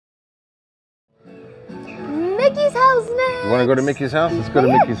Mickey's house next. You want to go to Mickey's house? Let's go to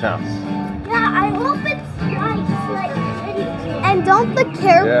Mickey's house. Yeah, I hope it's like and don't the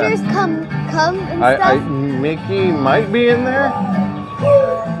characters come and stuff? Mickey might be in there.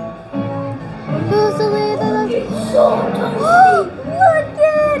 Look it!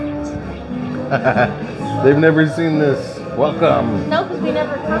 They've never seen this. Welcome. No, because we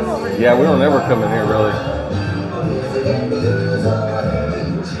never come over here. Yeah, we don't ever come in here, really.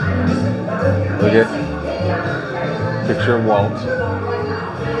 Look at picture of Walt.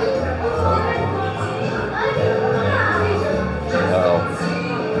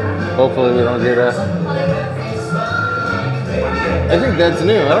 Hopefully we don't get a... I think that's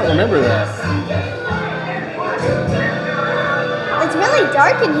new. I don't remember that. It's really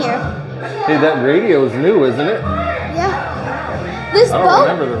dark in here. Hey, that radio is new, isn't it? Yeah. This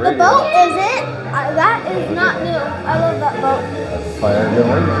boat, the boat is it. That is not new. I love that boat. Fire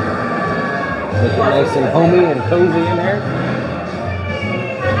going. Make it nice and homey and cozy in here.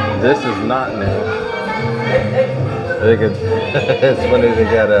 This is not new. I think it's funny they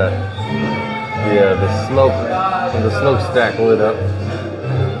got the smokestack lit up.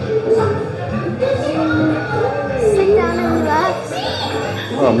 Sit down and relax.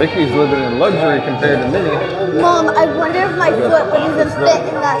 Well, Mickey's living in luxury compared to Minnie. Mom, I wonder if my foot would even fit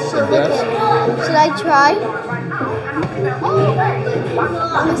in that shit. Should I try?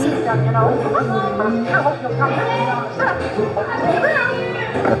 Let me see.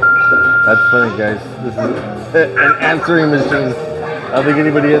 That's funny, guys. This is an answering machine. I don't think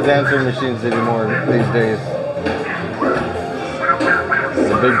anybody has answering machines anymore these days.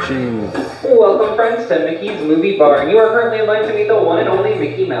 The big cheese. Welcome, friends, to Mickey's Movie Bar. You are currently in line to meet the one and only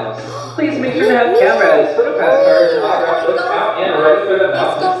Mickey Mouse. Please make sure to have cameras, photo pass cards, and autograph books out and ready for the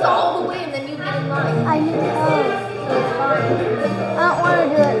mouse. This goes all the way and then you get in line. I need to go. I don't want to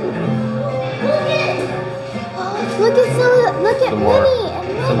do it. Look at Some more- Minnie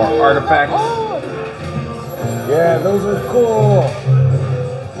and Mickey. some more artifacts. Oh. Yeah, those are cool.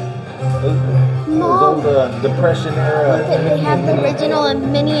 Those old Depression era. Look at, they have the original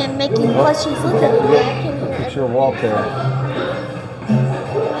and Minnie and Mickey plushies. Look at that. Picture of Walt there.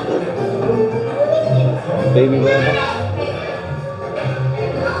 Baby rabbit.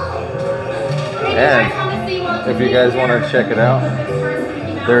 And if you guys want to check it out,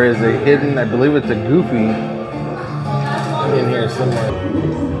 there is a hidden, I believe it's a Goofy in here somewhere.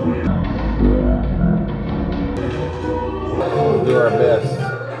 We'll do our best.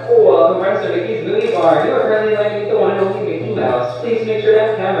 Welcome, friends, to Mickey's Movie Bar. You are currently in line to meet the one and only Mickey Mouse. Please make sure to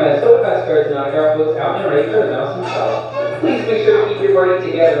have cameras, photo pass cards, and autograph books out and ready for the mouse himself. Please make sure to keep your party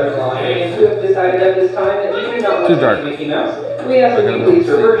together in line. And if you have decided at this time that you do not want to meet Mickey Mouse, we ask that you please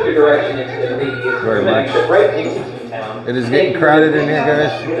reverse your direction into the previous room and exit right next to Toontown. It is getting crowded in here,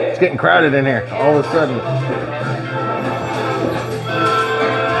 guys. It's getting crowded in here all of a sudden.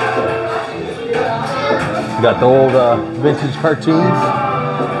 Got the old vintage cartoons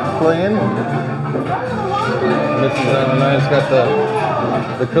playing. Mrs. Nice got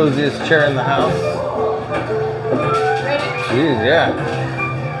the coziest chair in the house. Jeez, yeah.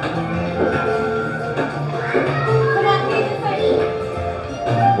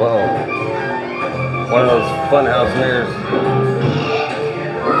 Whoa. One of those funhouse mirrors.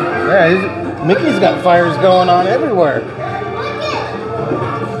 Yeah, Mickey's got fires going on everywhere.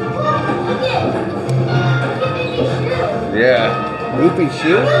 Yeah. Goofy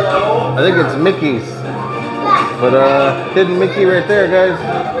shoe? I think it's Mickey's. But hidden Mickey right there, guys.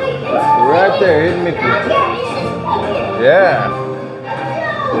 Right there, hidden Mickey. Yeah.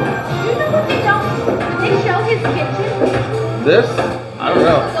 Did they show his kitchen? This? I don't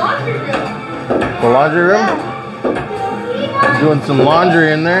know. The laundry room? Doing some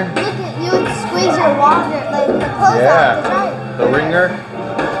laundry in there. Look at you would squeeze your laundry, like the clothes out. That's right. The ringer.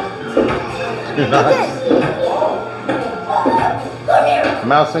 Look at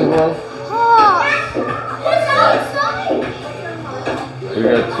Mouse and glove.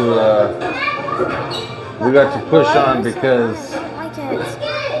 We got to push on because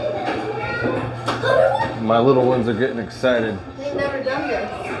my little ones are getting excited. They've never done this.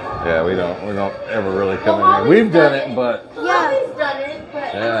 Yeah, we don't ever really come in here. We've done it, but yeah. He's done it, but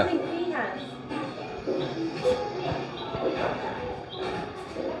I don't think he has.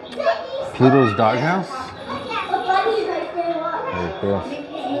 Pluto's doghouse? Very cool. Mickey's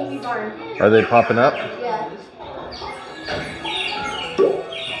Movie Bar. Are they popping up? Yeah.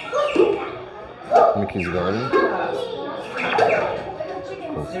 Mickey's Garden.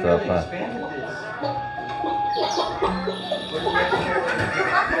 Cool stuff, huh?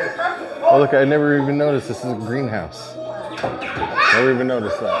 Oh, look, I never even noticed this is a greenhouse. Never even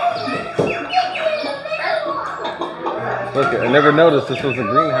noticed that. Look, I never noticed this was a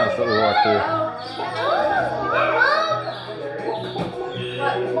greenhouse that we walked through.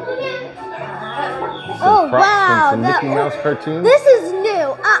 Oh Props wow! and some Mickey Mouse cartoons. This is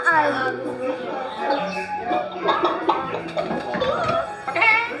new.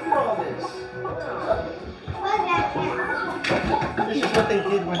 This is what they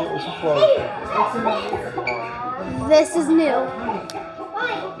did when it was closed. This is new.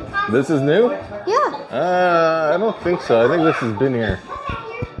 This is new? Yeah. I don't think so. I think this has been here.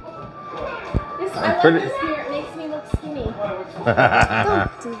 This, I love pretty- this mirror. It makes me look skinny. Don't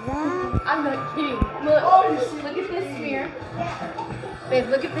do that. I'm not kidding. Look, look at this mirror. Babe,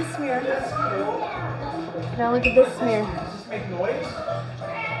 look at this mirror. Now look at this mirror.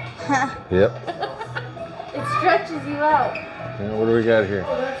 Yep. It stretches you out. Yeah, what do we got here?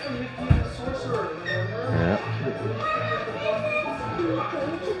 Yeah.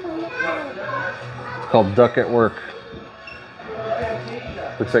 It's called Duck at Work.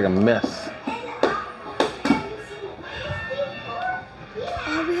 Looks like a mess.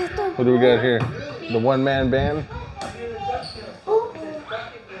 Oh, we have to. What do we got here? The one-man band?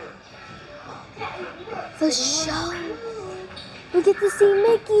 The show. We get to see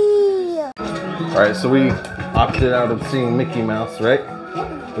Mickey. All right, so we opted out of seeing Mickey Mouse, right?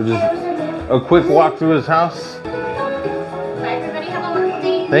 We just a quick walk through his house. Bye, everybody. Have a wonderful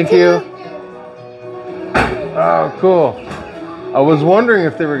day. Thank you. Oh, cool. I was wondering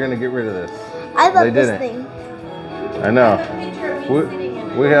if they were gonna get rid of this. I love They this didn't. thing. I know. Picture of me sitting in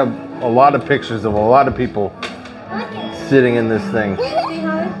it. We have a lot of pictures of a lot of people sitting in this thing. Say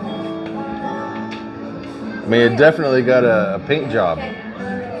hi. I mean, it definitely got a paint job. Okay.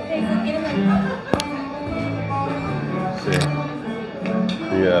 Hey, look, get in there. Let's see.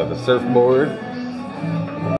 The surfboard.